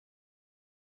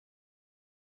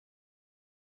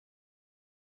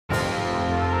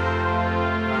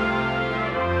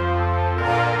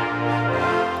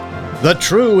The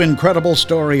true incredible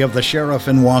story of the sheriff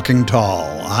in Walking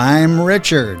Tall. I'm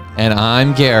Richard. And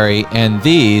I'm Gary, and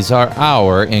these are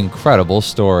our incredible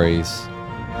stories.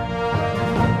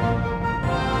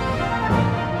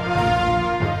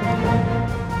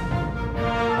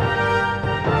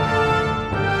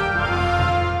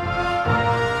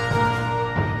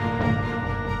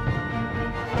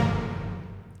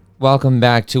 Welcome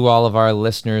back to all of our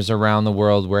listeners around the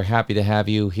world. We're happy to have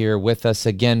you here with us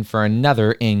again for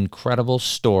another incredible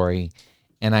story.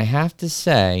 And I have to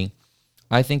say,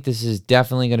 I think this is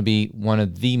definitely going to be one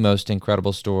of the most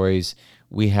incredible stories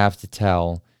we have to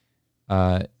tell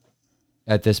at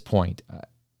this point.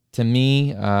 To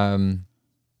me,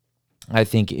 I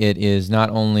think it is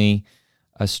not only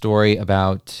a story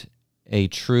about a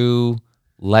true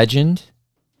legend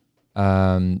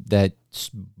that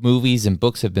movies and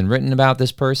books have been written about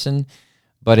this person,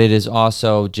 but it is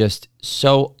also just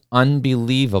so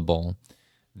unbelievable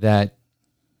that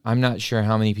I'm not sure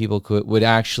how many people would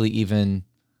actually even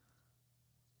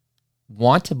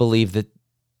want to believe that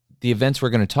the events we're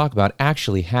going to talk about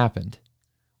actually happened,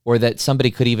 or that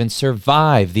somebody could even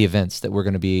survive the events that we're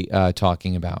going to be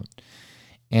talking about.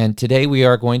 And today we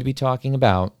are going to be talking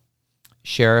about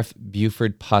Sheriff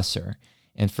Buford Pusser.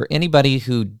 And for anybody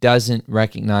who doesn't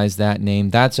recognize that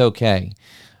name, that's okay,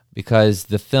 because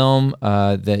the film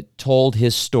that told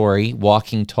his story,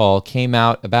 Walking Tall, came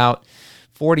out about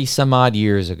 40 some odd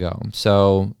years ago.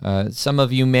 So some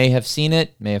of you may have seen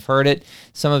it, may have heard it.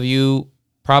 Some of you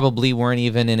probably weren't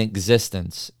even in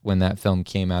existence when that film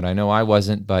came out. I know I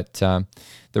wasn't, but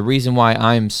the reason why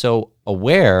I'm so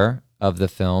aware of the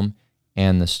film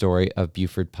and the story of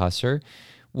Buford Pusser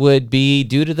would be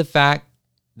due to the fact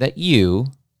that you,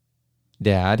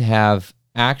 Dad, have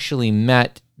actually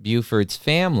met Buford's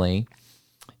family,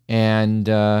 and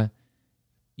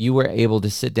you were able to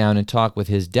sit down and talk with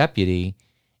his deputy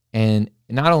and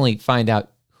not only find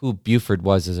out who Buford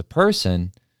was as a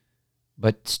person,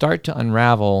 but start to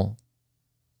unravel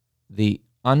the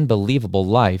unbelievable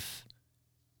life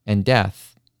and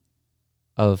death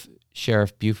of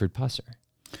Sheriff Buford Pusser.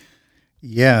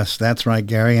 Yes, that's right,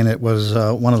 Gary, and it was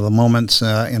one of the moments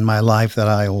in my life that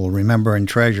I will remember and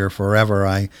treasure forever.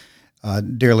 I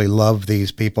dearly love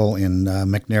these people in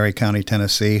McNairy County,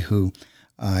 Tennessee, who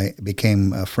I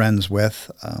became friends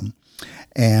with.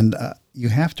 And you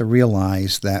have to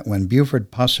realize that when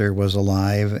Buford Pusser was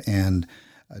alive and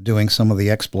doing some of the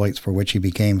exploits for which he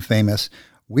became famous,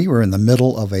 we were in the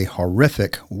middle of a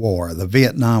horrific war, the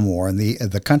Vietnam War, and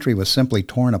the country was simply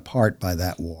torn apart by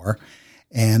that war.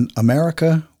 And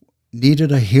America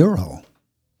needed a hero.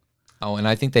 Oh, and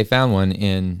I think they found one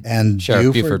in and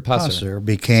Sheriff Buford Buford Pusser.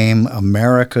 Became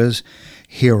America's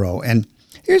hero. And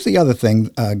here's the other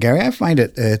thing, Gary. I find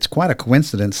it's quite a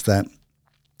coincidence that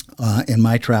in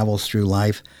my travels through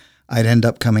life, I'd end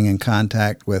up coming in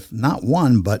contact with not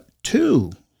one, but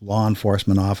two law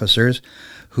enforcement officers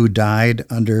who died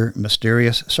under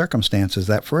mysterious circumstances.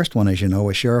 That first one, as you know,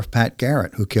 was Sheriff Pat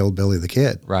Garrett, who killed Billy the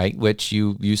Kid. Right, which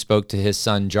you spoke to his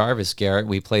son, Jarvis Garrett.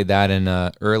 We played that in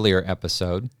an earlier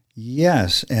episode.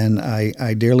 Yes, and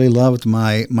I dearly loved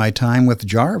my time with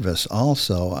Jarvis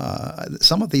also.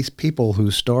 Some of these people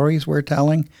whose stories we're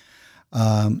telling,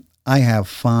 I have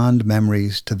fond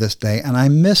memories to this day, and I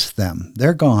miss them.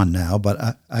 They're gone now,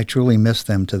 but I truly miss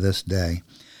them to this day.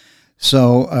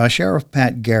 So Sheriff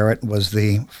Pat Garrett was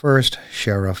the first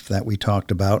sheriff that we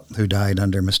talked about who died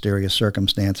under mysterious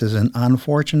circumstances, and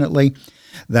unfortunately,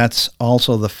 that's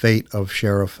also the fate of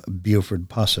Sheriff Buford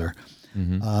Pusser.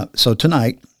 Mm-hmm. So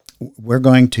tonight, we're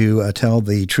going to tell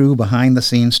the true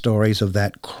behind-the-scenes stories of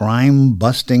that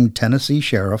crime-busting Tennessee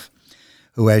sheriff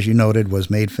who, as you noted, was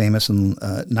made famous in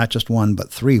not just one,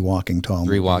 but three Walking Tall movies.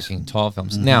 Three Walking Tall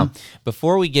films. Mm-hmm. Now,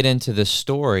 before we get into the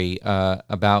story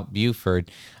about Buford,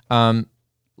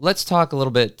 let's talk a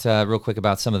little bit real quick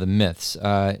about some of the myths.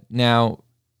 Now,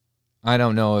 I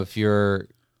don't know if you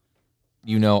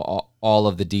know all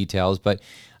of the details, but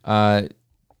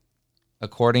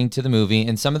according to the movie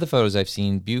and some of the photos I've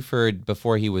seen, Buford,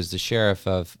 before he was the sheriff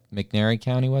of McNairy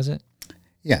County, was it?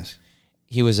 Yes.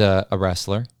 He was a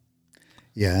wrestler.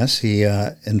 Yes, he.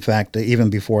 In fact, even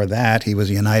before that, he was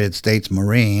a United States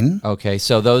Marine. Okay,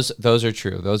 so those are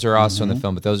true. Those are also in the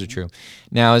film, but those are true.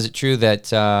 Now, is it true that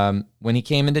when he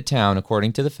came into town,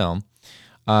 according to the film,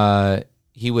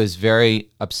 he was very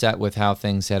upset with how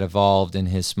things had evolved in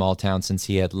his small town since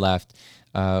he had left?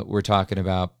 We're talking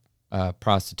about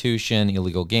prostitution,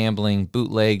 illegal gambling,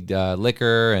 bootlegged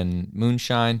liquor, and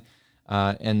moonshine.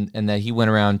 And that he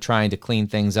went around trying to clean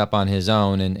things up on his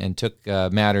own and took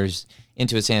matters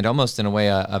into his hand, almost in a way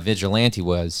a vigilante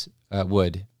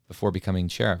would before becoming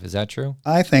sheriff. Is that true?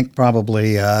 I think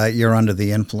probably you're under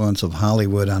the influence of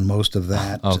Hollywood on most of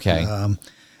that. Okay.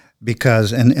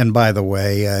 Because, and by the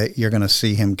way, you're going to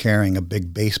see him carrying a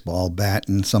big baseball bat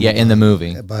in some. Yeah, in the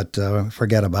movie. But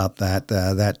forget about that.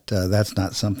 That's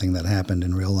not something that happened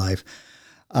in real life.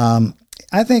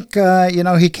 I think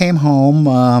he came home,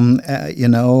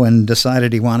 and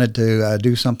decided he wanted to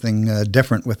do something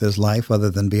different with his life other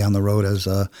than be on the road as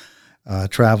a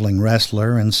traveling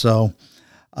wrestler, and so.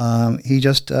 He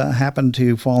just happened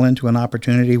to fall into an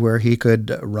opportunity where he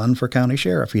could run for county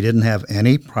sheriff. He didn't have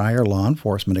any prior law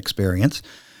enforcement experience,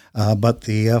 but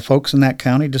the folks in that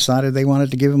county decided they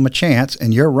wanted to give him a chance.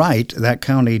 And you're right, that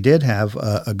county did have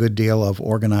a good deal of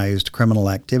organized criminal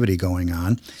activity going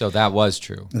on. So that was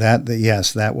true.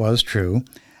 Yes, that was true.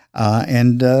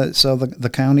 So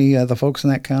the county, the folks in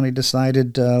that county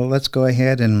decided, let's go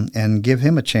ahead and give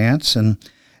him a chance and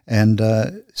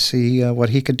see what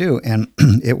he could do. And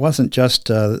it wasn't just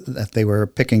that they were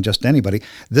picking just anybody.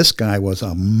 This guy was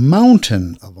a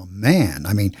mountain of a man.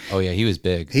 I mean, oh yeah, he was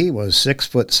big. He was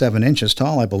 6'7"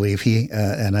 tall, I believe.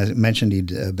 And I mentioned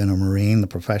he'd been a Marine, the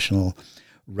professional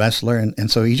wrestler, and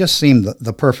so he just seemed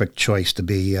the perfect choice to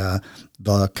be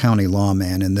the county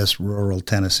lawman in this rural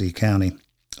Tennessee county.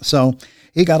 So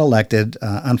he got elected.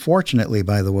 Unfortunately,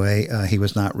 by the way, he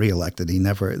was not reelected. They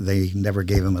never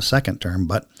gave him a second term,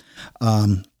 but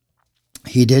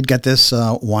he did get this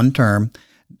one term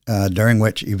during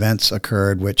which events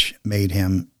occurred which made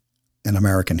him an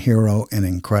American hero and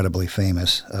incredibly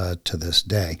famous to this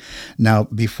day. Now,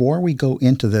 before we go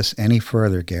into this any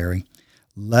further, Gary,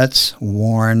 let's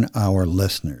warn our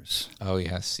listeners. Oh,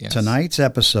 yes. Tonight's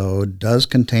episode does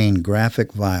contain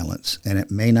graphic violence, and it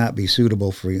may not be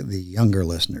suitable for the younger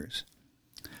listeners.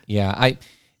 Yeah,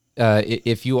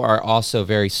 if you are also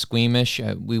very squeamish,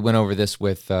 we went over this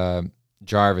with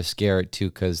Jarvis Garrett, too,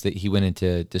 because he went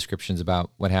into descriptions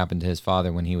about what happened to his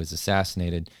father when he was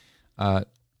assassinated.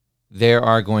 There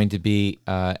are going to be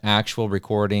actual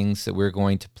recordings that we're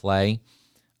going to play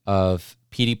of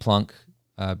Petey Plunk,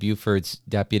 Buford's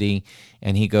deputy,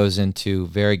 and he goes into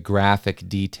very graphic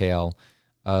detail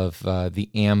of the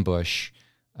ambush.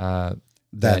 That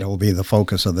will be the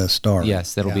focus of this story.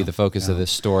 Yes, that'll be the focus of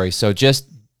this story. So just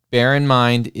bear in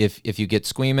mind, if you get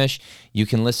squeamish, you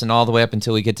can listen all the way up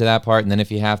until we get to that part, and then if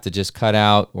you have to just cut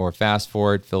out or fast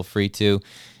forward, feel free to.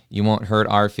 You won't hurt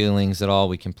our feelings at all.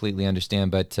 We completely understand,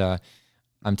 but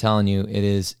I'm telling you, it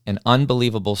is an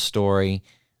unbelievable story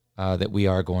that we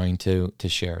are going to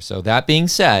share. So that being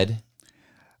said,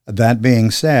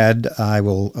 I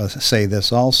will say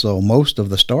this also. Most of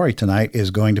the story tonight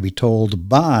is going to be told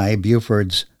by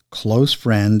Buford's close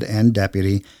friend and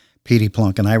deputy, Petey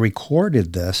Plunk. And I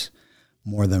recorded this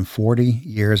more than 40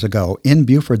 years ago in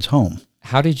Buford's home.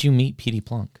 How did you meet Petey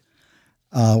Plunk?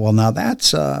 Well, now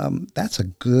that's a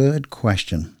good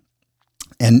question.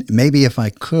 And maybe if I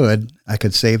could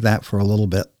save that for a little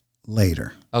bit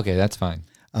later. Okay, that's fine.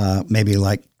 Maybe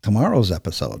like tomorrow's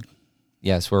episode.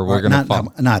 Yes, where we're going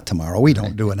to not tomorrow. We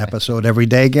don't do an episode every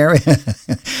day, Gary.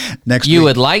 Next you week.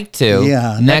 Would like to.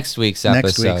 Yeah. Next week's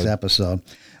episode.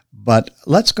 But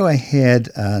let's go ahead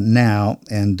now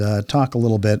and talk a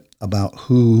little bit about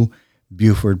who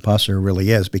Buford Pusser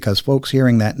really is, because folks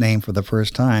hearing that name for the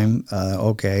first time,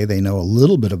 they know a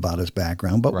little bit about his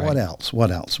background, but right.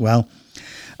 What else? Well,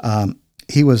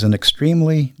 he was an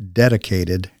extremely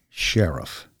dedicated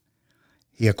sheriff.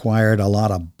 He acquired a lot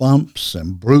of bumps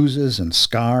and bruises and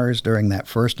scars during that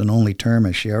first and only term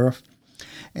as sheriff.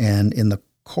 And in the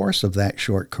course of that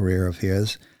short career of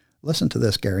his, listen to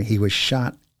this, Gary, he was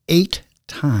shot 8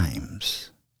 times.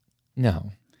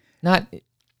 No, not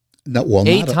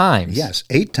 8 times. Yes,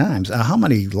 8 times. How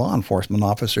many law enforcement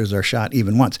officers are shot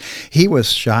even once? He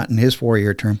was shot in his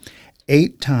 4-year term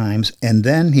 8 times, and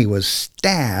then he was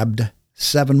stabbed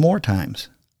 7 more times.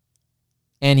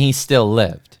 And he still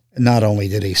lived. Not only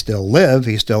did he still live,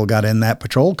 he still got in that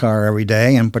patrol car every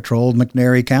day and patrolled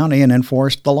McNairy County and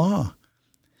enforced the law.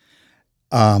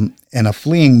 And a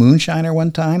fleeing moonshiner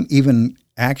one time even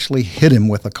actually hit him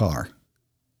with a car.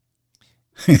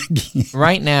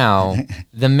 Right now,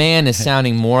 the man is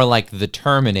sounding more like the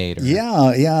Terminator.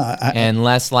 Yeah. And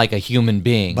less like a human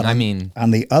being. But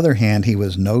on the other hand, he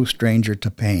was no stranger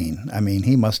to pain. I mean,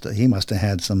 he must have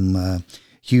had some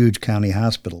huge county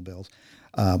hospital bills.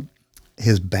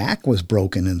 His back was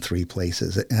broken in 3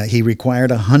 places. He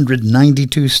required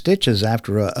 192 stitches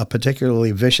after a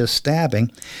particularly vicious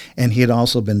stabbing, and he had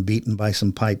also been beaten by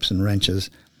some pipes and wrenches,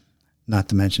 not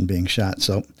to mention being shot.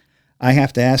 So I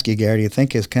have to ask you, Gary, do you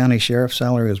think his county sheriff's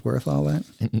salary is worth all that?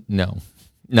 No.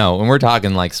 And we're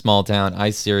talking like small town.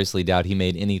 I seriously doubt he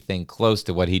made anything close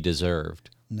to what he deserved.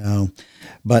 No,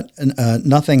 but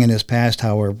nothing in his past,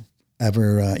 however,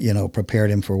 ever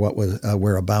prepared him for what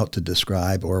we're about to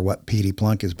describe, or what Petey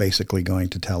Plunk is basically going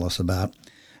to tell us about,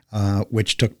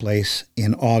 which took place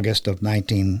in August of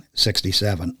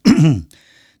 1967.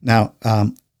 Now,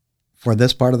 for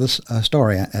this part of this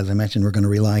story, as I mentioned, we're going to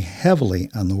rely heavily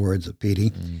on the words of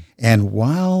Petey. Mm. And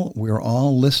while we're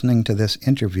all listening to this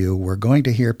interview, we're going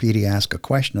to hear Petey ask a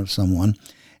question of someone,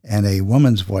 and a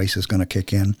woman's voice is going to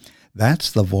kick in.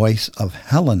 That's the voice of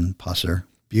Helen Pusser,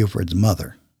 Buford's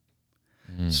mother.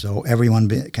 Mm. So everyone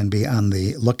can be on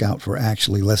the lookout for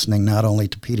actually listening not only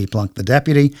to Petey Plunk, the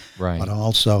deputy, right, but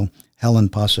also Helen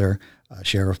Pusser,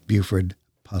 Sheriff Buford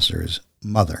Pusser's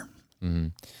mother.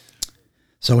 Mm.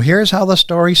 So here's how the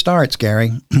story starts,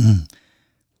 Gary.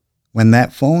 When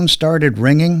that phone started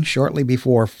ringing shortly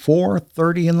before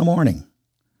 4:30 in the morning,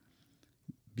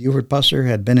 Buford Pusser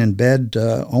had been in bed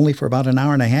only for about an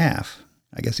hour and a half.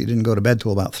 I guess he didn't go to bed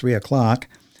till about 3 o'clock.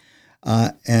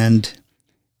 And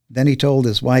then he told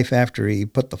his wife, after he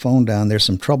put the phone down, there's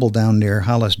some trouble down near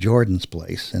Hollis Jordan's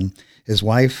place. And his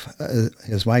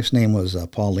wife's name was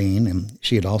Pauline, and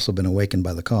she had also been awakened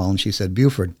by the call. And she said,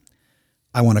 "Buford,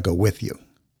 I want to go with you."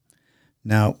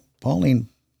 Now, Pauline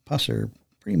Pusser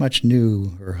pretty much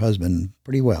knew her husband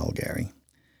pretty well, Gary.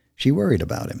 She worried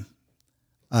about him.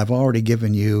 I've already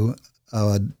given you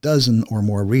a dozen or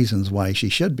more reasons why she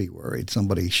should be worried.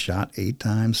 Somebody shot 8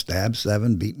 times, stabbed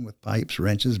 7, beaten with pipes,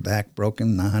 wrenches, back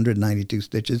broken, 192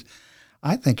 stitches.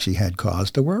 I think she had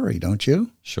cause to worry, don't you?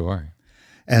 Sure.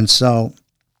 And so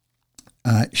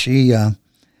she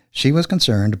was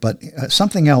concerned, but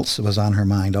something else was on her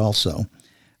mind also.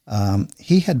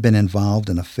 He had been involved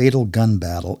in a fatal gun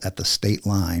battle at the state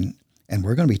line, and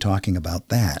we're going to be talking about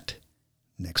that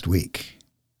next week.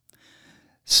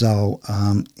 So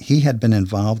he had been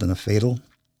involved in a fatal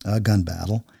gun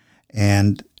battle,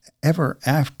 and ever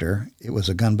after, it was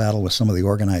a gun battle with some of the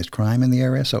organized crime in the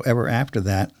area, so ever after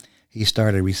that, he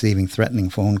started receiving threatening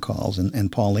phone calls,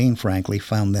 and Pauline, frankly,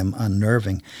 found them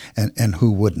unnerving, and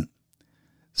who wouldn't?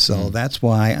 So that's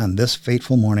why on this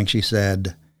fateful morning she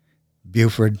said,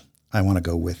 "Buford, I want to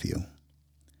go with you."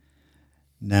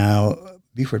 Now,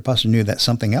 Buford Pusser knew that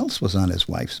something else was on his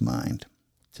wife's mind.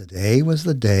 Today was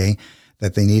the day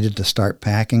that they needed to start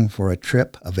packing for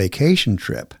a vacation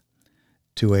trip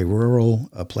to a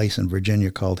rural place in Virginia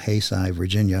called Hayside,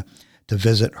 Virginia, to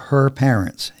visit her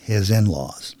parents, his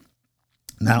in-laws.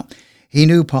 Now, he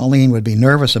knew Pauline would be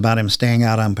nervous about him staying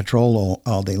out on patrol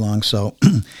all day long, so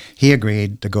he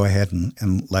agreed to go ahead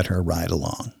and let her ride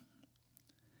along.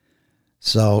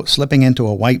 So, slipping into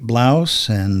a white blouse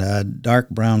and dark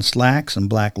brown slacks and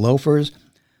black loafers,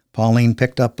 Pauline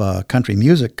picked up a country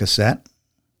music cassette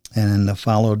and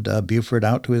followed Buford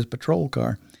out to his patrol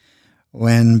car.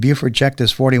 When Buford checked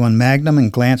his .41 Magnum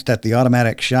and glanced at the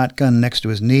automatic shotgun next to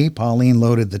his knee, Pauline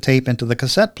loaded the tape into the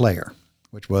cassette player,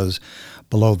 which was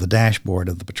below the dashboard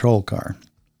of the patrol car.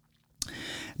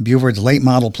 Buford's late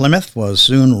model Plymouth was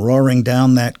soon roaring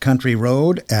down that country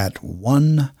road at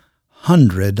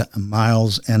 100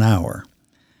 miles an hour.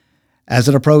 As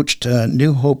it approached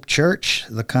New Hope Church,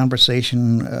 the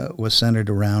conversation was centered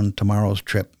around tomorrow's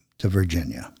trip to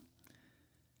Virginia.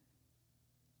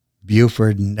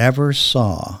 Buford never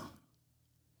saw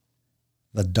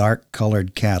the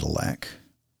dark-colored Cadillac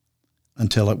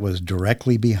until it was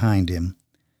directly behind him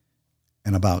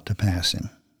and about to pass him.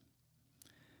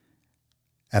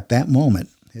 At that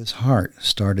moment, his heart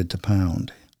started to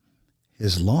pound.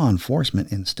 His law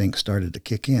enforcement instinct started to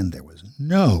kick in. There was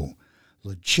no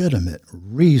legitimate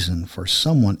reason for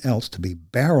someone else to be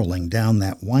barreling down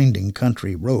that winding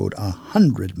country road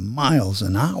 100 miles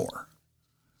an hour.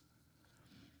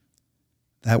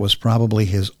 That was probably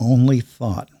his only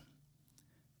thought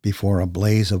before a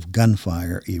blaze of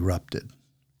gunfire erupted.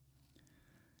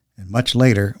 And much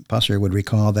later, Pusser would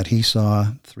recall that he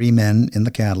saw 3 men in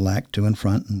the Cadillac, 2 in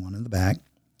front and 1 in the back.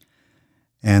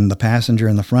 And the passenger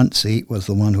in the front seat was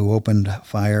the one who opened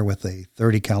fire with a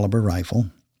 .30 caliber rifle.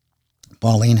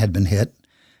 Pauline had been hit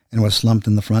and was slumped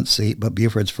in the front seat, but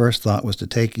Buford's first thought was to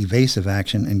take evasive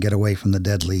action and get away from the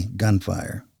deadly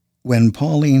gunfire. When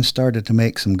Pauline started to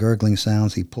make some gurgling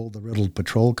sounds, he pulled the riddled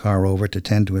patrol car over to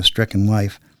tend to his stricken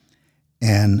wife,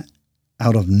 and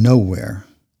out of nowhere,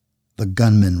 the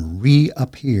gunman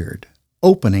reappeared,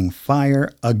 opening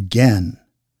fire again.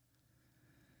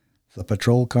 The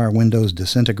patrol car windows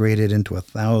disintegrated into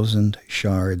 1,000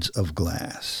 shards of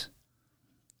glass.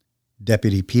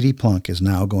 Deputy Petey Plunk is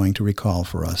now going to recall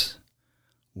for us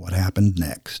what happened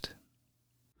next.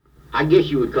 I guess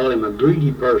you would call him a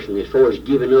greedy person as far as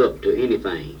giving up to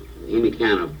anything, any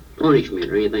kind of punishment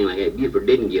or anything like that. Buford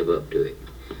didn't give up to it.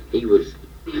 He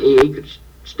could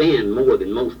stand more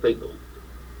than most people.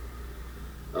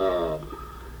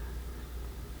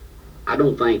 I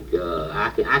don't think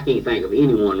I can't think of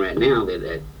anyone right now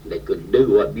that could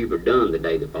do what Buford done the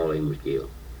day that Pauline was killed,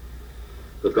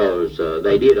 because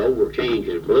they did overchange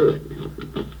his blood.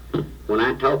 When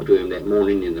I talked to him that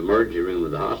morning in the emergency room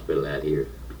of the hospital out here,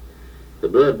 the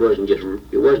blood wasn't just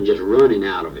running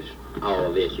out of all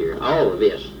of this here. All of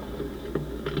this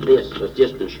was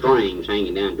just in strings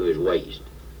hanging down to his waist,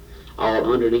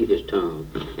 all underneath his tongue,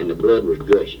 and the blood was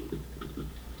gushing.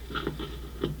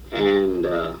 And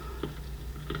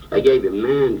they gave him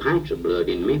 9 pints of blood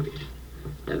in Memphis.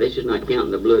 Now, this is not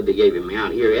counting the blood they gave him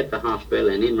out here at the hospital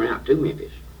and en route to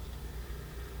Memphis.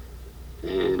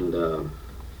 And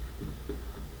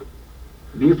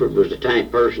Buford was the type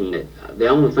person that the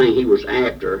only thing he was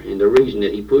after, and the reason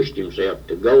that he pushed himself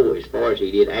to go as far as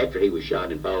he did after he was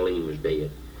shot and Pauline was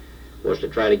dead, was to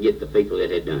try to get the people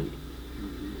that had done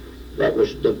it. That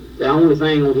was the only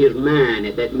thing on his mind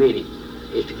at that minute,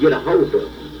 is to get a hold of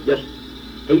them.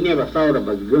 He never thought of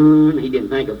a gun, he didn't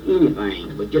think of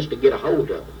anything, but just to get a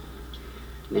hold of them.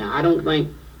 Now, I don't think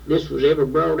this was ever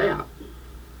brought out,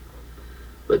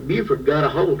 but Buford got a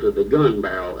hold of the gun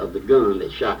barrel of the gun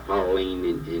that shot Pauline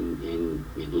and him.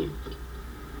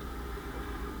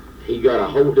 He got a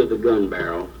hold of the gun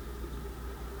barrel,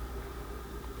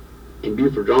 and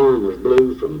Buford's arm was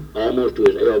blue from almost to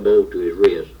his elbow to his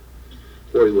wrist,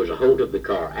 where he was a hold of the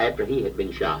car after he had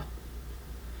been shot.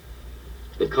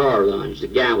 The car lunged. The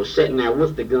guy was sitting there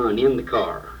with the gun in the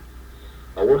car,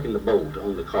 working the bolt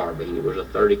on the carbine. It was a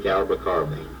 .30 caliber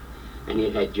carbine, and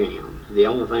it had jammed. The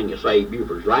only thing that saved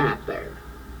Buford's life there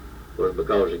was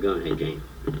because the gun had jammed.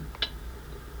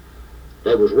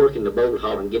 They was working the bolt,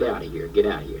 hollering, "Get out of here, get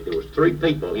out of here." There was 3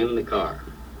 people in the car.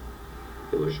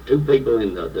 There was 2 people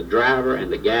in the driver,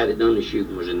 and the guy that done the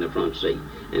shooting was in the front seat,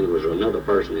 and there was another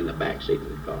person in the back seat of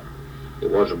the car. It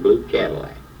was a blue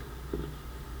Cadillac.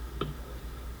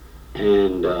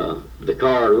 And the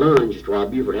car lunged while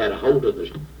Buford had a hold of the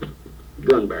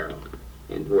gun barrel,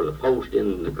 and where the post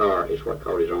in the car is what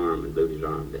caught his arm and blew his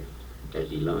arm down as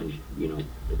he lunged, to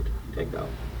take off.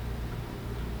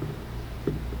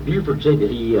 Buford said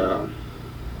that he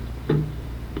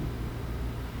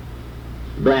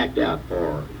blacked out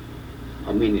for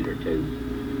a minute or 2,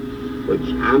 which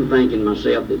I'm thinking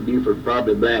myself that Buford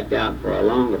probably blacked out for a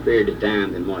longer period of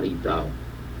time than what he thought.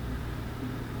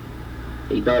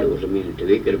 He thought it was a minute or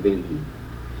 2. It could have been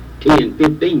 10,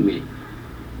 15 minutes.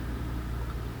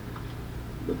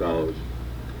 Because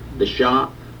the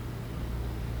shock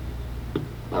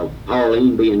of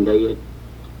Pauline being dead,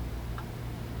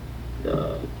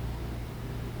 the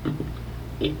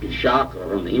shock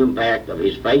from the impact of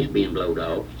his face being blowed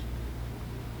off,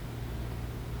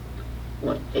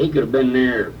 he could have been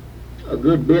there a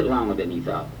good bit longer than he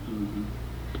thought.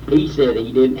 He said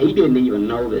he didn't even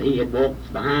know that he had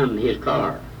walked behind his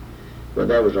car, but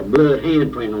there was a blood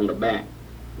handprint on the back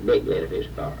deck lid of his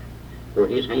car, where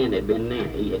his hand had been there.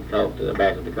 He had caught to the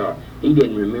back of the car. He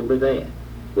didn't remember that,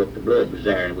 but the blood was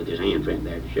there with his handprint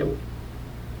there to show it.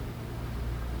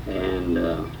 And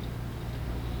of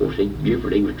course,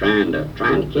 Buford, he was trying to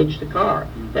catch the car.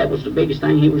 That was the biggest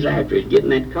thing he was after, is getting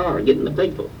that car, getting the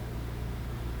people.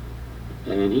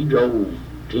 And he drove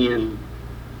 10,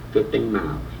 15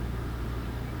 miles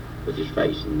with his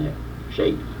face in that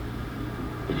shape,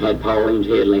 and had Pauline's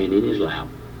head laying in his lap.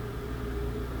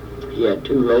 He had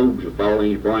 2 lobes of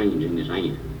Pauline's brains in his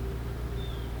hand.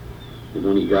 And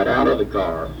when he got out of the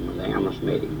car, when the ambulance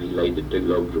met him, he laid the 2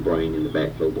 lobes of brain in the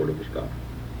back floorboard of his car.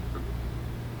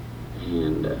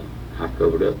 And I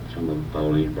covered up some of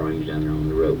Pauline's brains down there on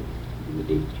the road in the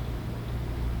ditch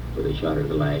where they shot her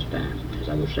the last time. As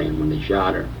I was saying, when they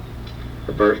shot her,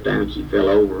 the first time she fell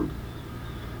over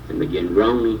and began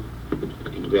groaning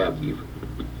and grabbed Buford.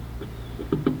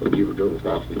 But Buford drove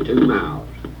approximately 2 miles.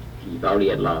 He thought he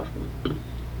had lost him.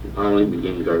 And Pauline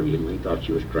began gurgling. He thought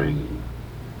she was strangling him.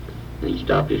 And he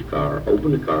stopped his car,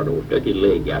 opened the car door, stuck his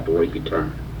leg out to where he could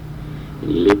turn.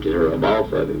 And he lifted her up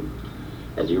off of him.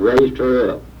 As he raised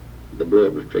her up, the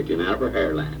blood was trickling out of her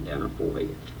hairline down her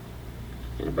forehead.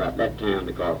 And about that time,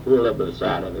 the car pulled up to the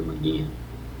side of him again.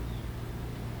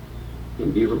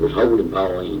 And Buford was holding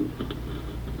Pauline.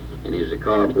 And as the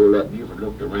car pulled up, Buford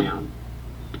looked around,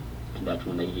 and that's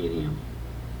when they hit him.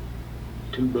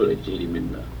 2 bullets hit him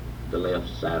in the left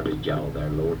side of his jaw, their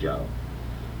lower jaw.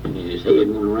 And as his head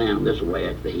went around this way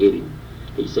after they hit him,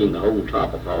 he seen the whole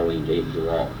top of Pauline's head go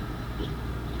off. Just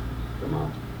come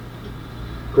off.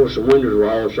 Of course, the windows were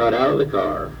all shot out of the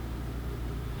car,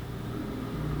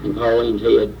 and Pauline's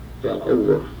head fell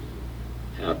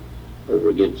out over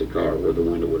against the car where the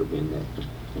window would have been there.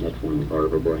 And that's when part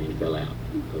of her brain fell out,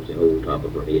 because the whole top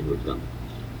of her head was gone.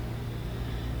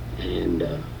 And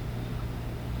there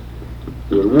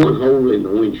was one hole in the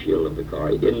windshield of the car.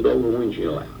 He didn't blow the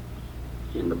windshield out.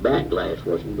 And the back glass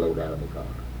wasn't blown out of the car.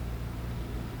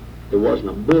 There wasn't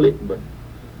a bullet but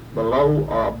below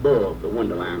or above the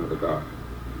window line of the car.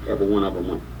 Every one of them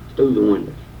went through the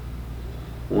windows.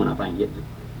 One, I think, hit the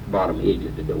bottom edge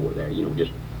of the door there,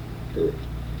 just through it.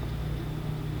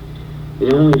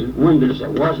 The only windows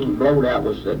that wasn't blown out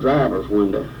was the driver's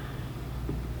window,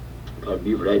 because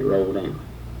Buford had to roll down.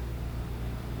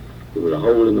 There was a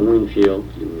hole in the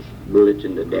windshield. There was bullets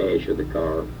in the dash of the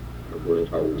car, or bullet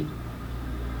holes.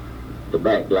 The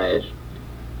back glass,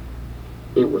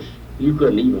 you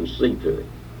couldn't even see through it.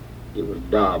 It was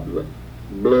daubed with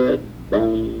blood,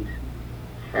 bones,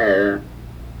 hair,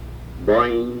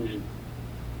 brains.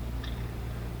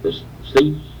 The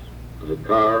seats of the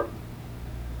car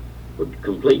were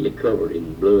completely covered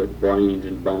in blood, brains,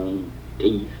 and bone,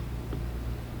 teeth.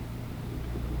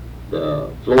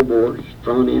 The floorboards,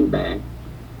 front and back.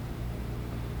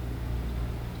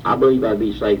 I believe I'd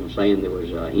be safe in saying there was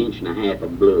 1.5 inches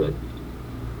of blood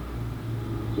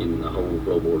in the whole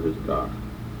floorboard of the car.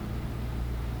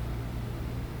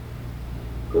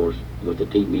 Of course, with the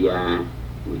TBI,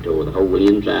 we tore the whole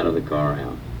inside of the car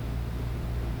out.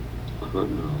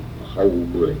 Hunting a whole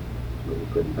bullet, but we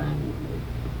couldn't find one.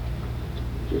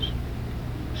 Just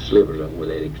slivers of them where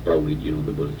they exploded,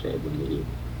 the bullets had when they hit.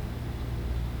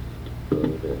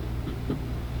 But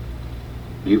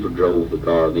Buford drove the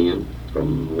car then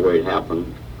from where it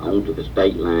happened onto the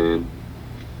state line,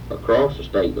 across the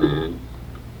state line,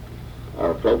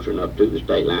 or closer enough to the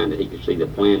state line that he could see the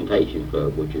Plantation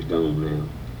Club, which is gone now,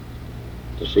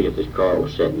 to see if this car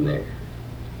was sitting there.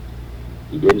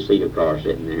 He didn't see the car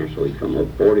sitting there, so he come up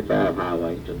 45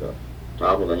 highway to the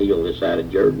top of the hill this side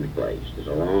of Jordan's place. There's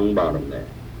a long bottom there.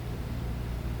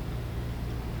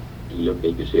 He looked,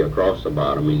 he could see across the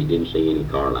bottom, and he didn't see any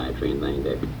car lights or anything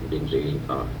there. He didn't see any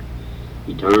cars.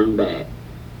 He turned back.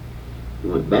 He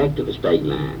went back to the state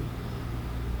line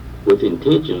with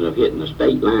intentions of hitting the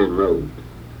state line road,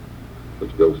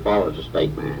 which goes follows the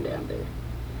state line down there.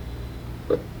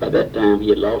 But by that time, he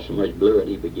had lost so much blood,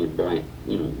 he began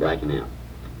blacking out.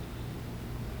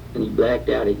 And he blacked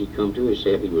out, and he come to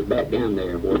himself. He was back down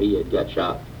there where he had got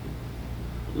shot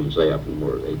himself and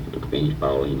where they finished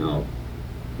Pauline off.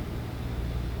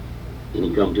 And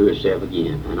he come to himself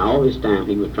again. And all this time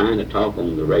he was trying to talk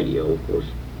on the radio, of course,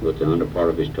 with the under part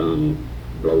of his tongue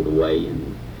blowed away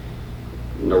and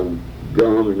no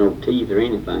gum or no teeth or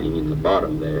anything in the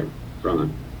bottom there,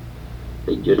 front.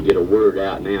 He'd just get a word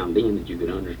out now and then that you could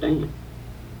understand.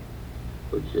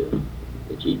 Which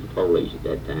the chief of police at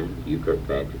that time, Hugh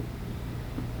Kirkpatrick,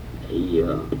 he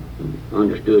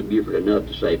understood Buford enough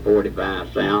to say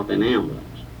 45 south and ambulance.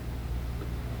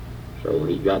 So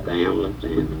he got the ambulance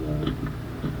and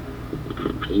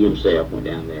he himself went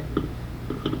down there.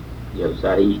 The other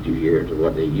side of East 2 years of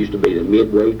what they used to be the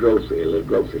Midway grocery, a little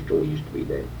grocery store used to be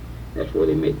there. That's where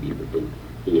they met Buford.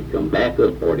 He had come back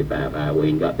up 45 highway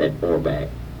and got that far back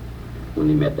when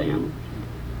they met the ambulance.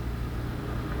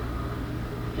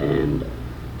 And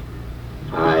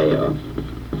I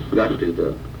got to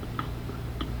the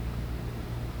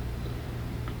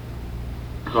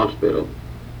hospital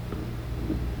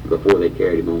before they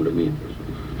carried him on to Memphis.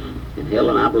 And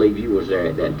Helen, I believe you was there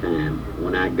at that time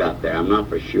when I got there. I'm not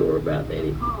for sure about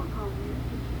that.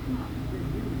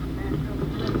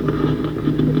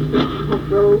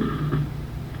 Road,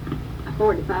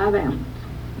 45 ambulance.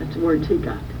 That's the words he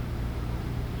got.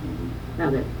 Now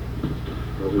that.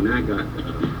 Well, when I got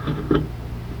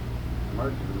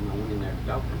emergency room, I went in there to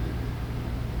talk to him.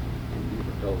 And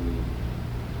Buford told me,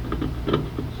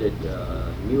 he said,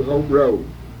 New Hope Road.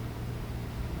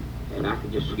 And I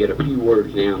could just get a few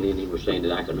words now and then he was saying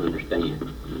that I could understand.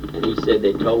 And he said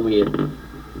they told me if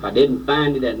I didn't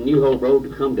find it at New Hope Road to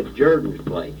come to Jordan's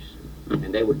place,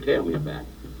 and they would tell me about it.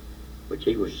 Which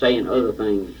he was saying other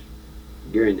things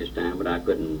during this time, but I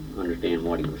couldn't understand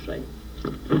what he was saying.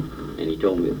 And he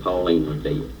told me that Pauline was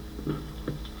dead.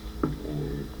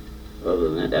 And other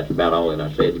than that, that's about all that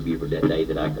I said to Buford that day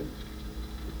that I could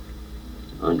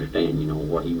understand,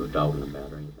 what he was talking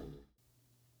about or anything.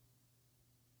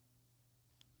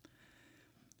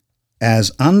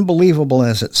 As unbelievable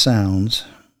as it sounds,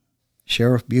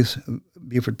 Sheriff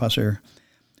Buford Pusser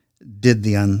did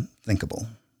the unthinkable.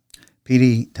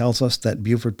 Petey tells us that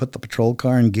Buford put the patrol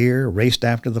car in gear, raced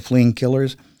after the fleeing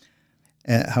killers.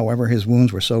 However, his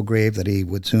wounds were so grave that he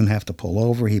would soon have to pull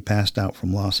over. He passed out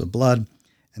from loss of blood,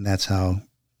 and that's how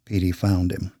Petey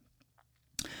found him.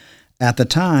 At the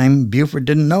time, Buford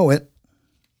didn't know it,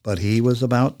 but he was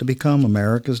about to become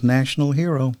America's national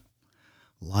hero,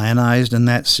 lionized in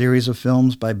that series of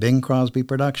films by Bing Crosby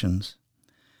Productions.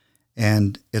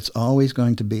 And it's always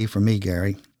going to be, for me,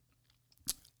 Gary,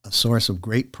 a source of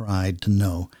great pride to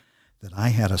know that I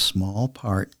had a small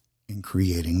part in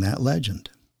creating that legend.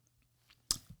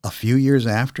 A few years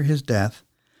after his death,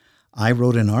 I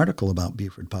wrote an article about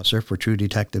Buford Pusser for True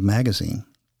Detective magazine.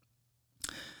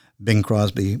 Bing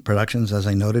Crosby Productions, as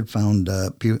I noted, found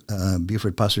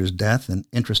Buford Pusser's death an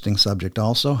interesting subject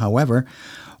also. However,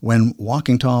 when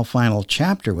Walking Tall Final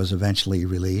Chapter was eventually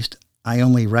released, I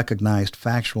only recognized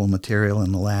factual material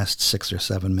in the last 6 or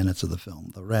 7 minutes of the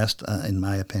film. The rest, in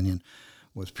my opinion,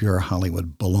 was pure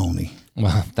Hollywood baloney.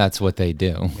 Well, that's what they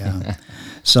do. Yeah.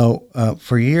 So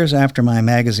for years after my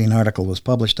magazine article was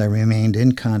published, I remained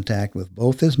in contact with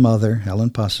both his mother, Helen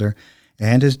Pusser,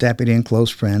 and his deputy and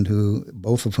close friend,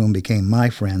 both of whom became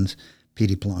my friends,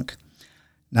 Petey Plunk.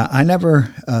 Now, I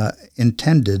never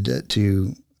intended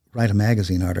to write a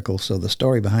magazine article, so the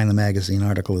story behind the magazine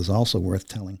article is also worth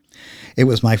telling. It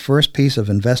was my first piece of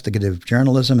investigative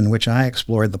journalism in which I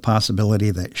explored the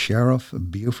possibility that Sheriff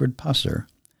Buford Pusser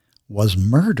was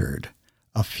murdered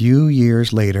a few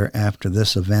years later after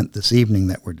this event this evening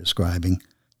that we're describing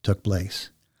took place.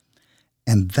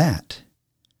 And that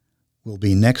will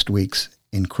be next week's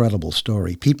incredible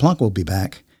story. Pete Plunk will be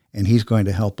back, and he's going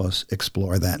to help us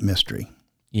explore that mystery.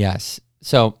 Yes.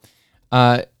 So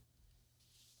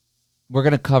we're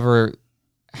going to cover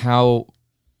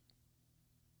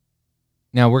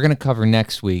we're going to cover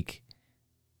next week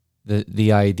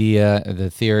the idea, the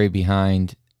theory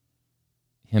behind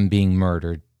him being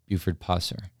murdered, Buford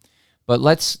Pusser. But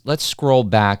let's scroll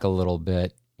back a little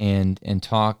bit and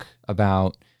talk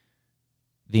about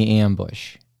the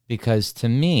ambush, because to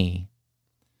me,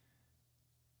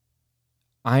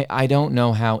 I don't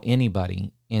know how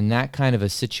anybody in that kind of a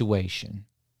situation,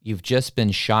 you've just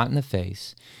been shot in the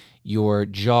face, your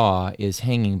jaw is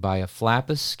hanging by a flap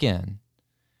of skin,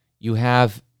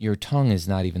 your tongue is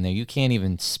not even there, you can't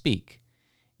even speak,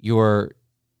 your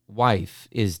wife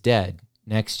is dead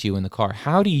next to you in the car.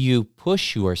 How do you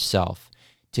push yourself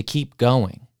to keep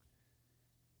going?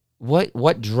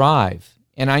 What drive?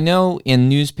 And I know in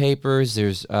newspapers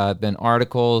there's been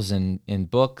articles and in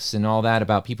books and all that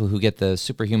about people who get the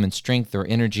superhuman strength or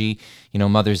energy,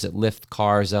 mothers that lift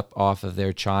cars up off of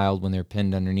their child when they're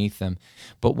pinned underneath them.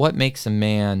 But what makes a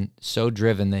man so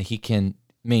driven that he can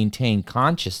maintain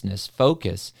consciousness,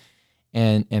 focus,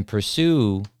 and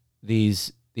pursue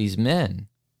these men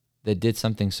that did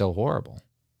something so horrible?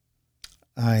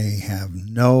 I have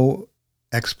no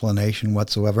explanation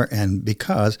whatsoever, and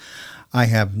because I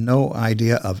have no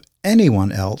idea of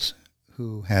anyone else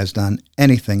who has done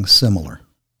anything similar.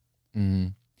 Mm-hmm.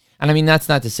 And I mean, that's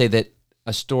not to say that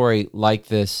a story like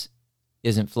this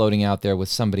isn't floating out there with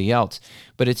somebody else,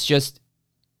 but it's just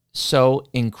so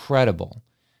incredible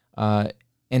and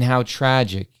how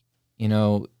tragic.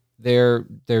 Their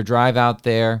drive out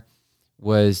there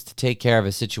was to take care of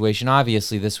a situation.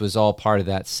 Obviously, this was all part of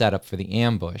that setup for the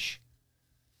ambush.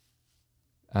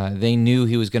 They knew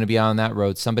he was going to be on that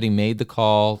road. Somebody made the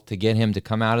call to get him to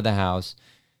come out of the house.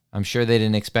 I'm sure they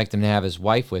didn't expect him to have his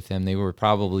wife with him. They were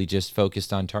probably just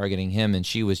focused on targeting him, and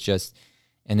she was just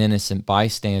an innocent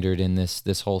bystander in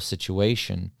this whole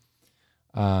situation.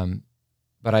 But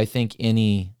I think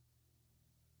any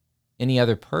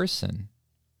other person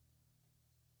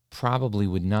probably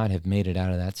would not have made it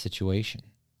out of that situation.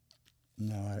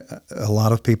 No, a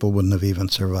lot of people wouldn't have even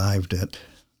survived it.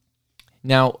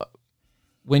 Now,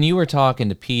 when you were talking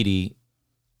to Petey,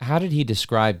 how did he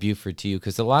describe Buford to you?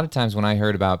 Because a lot of times when I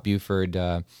heard about Buford,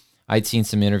 I'd seen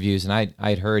some interviews, and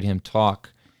I'd heard him talk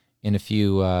in a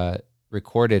few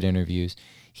recorded interviews.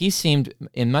 He seemed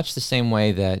in much the same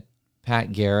way that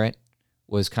Pat Garrett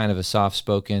was kind of a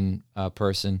soft-spoken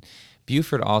person.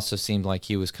 Buford also seemed like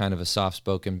he was kind of a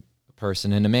soft-spoken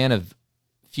person and a man of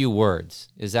few words.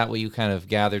 Is that what you kind of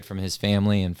gathered from his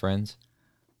family and friends?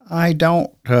 I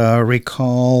don't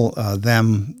recall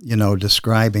them,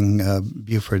 describing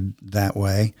Buford that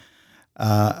way.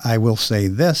 I will say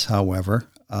this, however,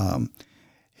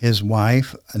 his mother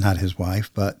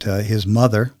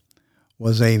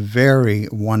was a very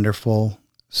wonderful,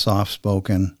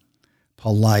 soft-spoken,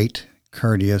 polite,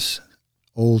 courteous,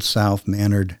 Old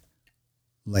South-mannered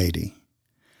lady.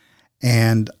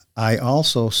 And I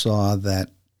also saw that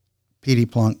Petey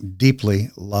Plunk deeply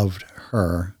loved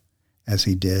her as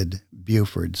he did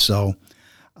Buford. So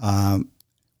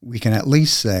we can at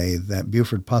least say that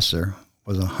Buford Pusser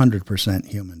was a 100%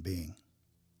 human being.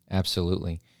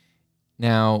 Absolutely.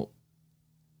 Now,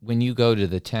 when you go to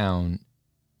the town,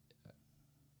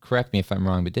 correct me if I'm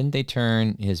wrong, but didn't they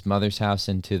turn his mother's house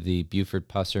into the Buford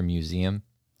Pusser Museum?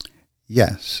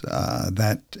 Yes,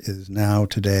 that is now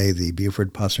today the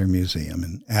Buford Pusser Museum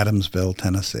in Adamsville,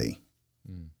 Tennessee.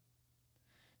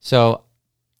 So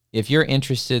if you're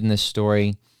interested in this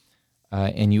story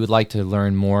and you would like to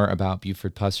learn more about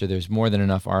Buford Pusser, there's more than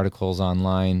enough articles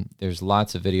online. There's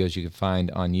lots of videos you can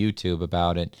find on YouTube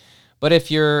about it. But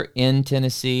if you're in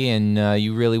Tennessee and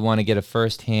you really want to get a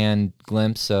firsthand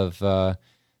glimpse of the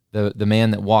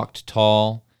man that walked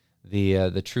tall,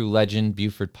 the true legend,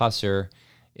 Buford Pusser,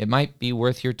 it might be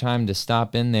worth your time to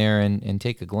stop in there and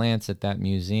take a glance at that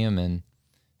museum and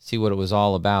see what it was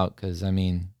all about. Because, I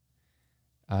mean,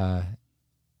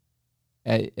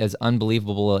 as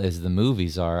unbelievable as the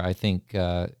movies are, I think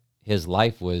his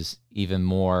life was even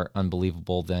more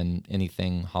unbelievable than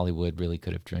anything Hollywood really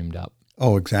could have dreamed up.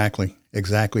 Oh, exactly.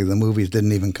 Exactly. The movies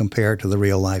didn't even compare to the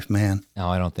real life man. No,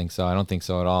 I don't think so. I don't think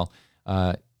so at all.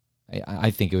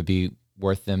 I think it would be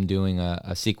worth them doing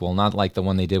a sequel, not like the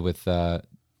one they did with The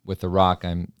Rock.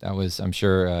 I'm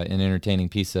sure an entertaining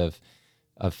piece of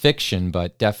fiction,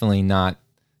 but definitely not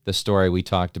the story we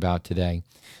talked about today.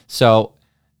 So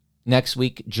next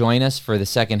week, join us for the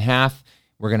second half.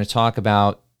 We're going to talk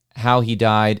about how he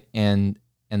died and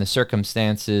the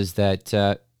circumstances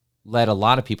that led a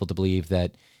lot of people to believe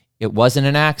that it wasn't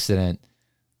an accident,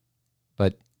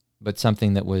 but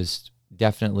something that was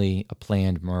definitely a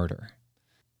planned murder.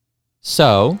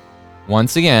 So,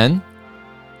 once again,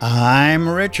 I'm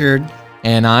Richard.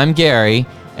 And I'm Gary,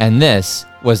 and this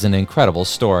was an incredible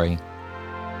story.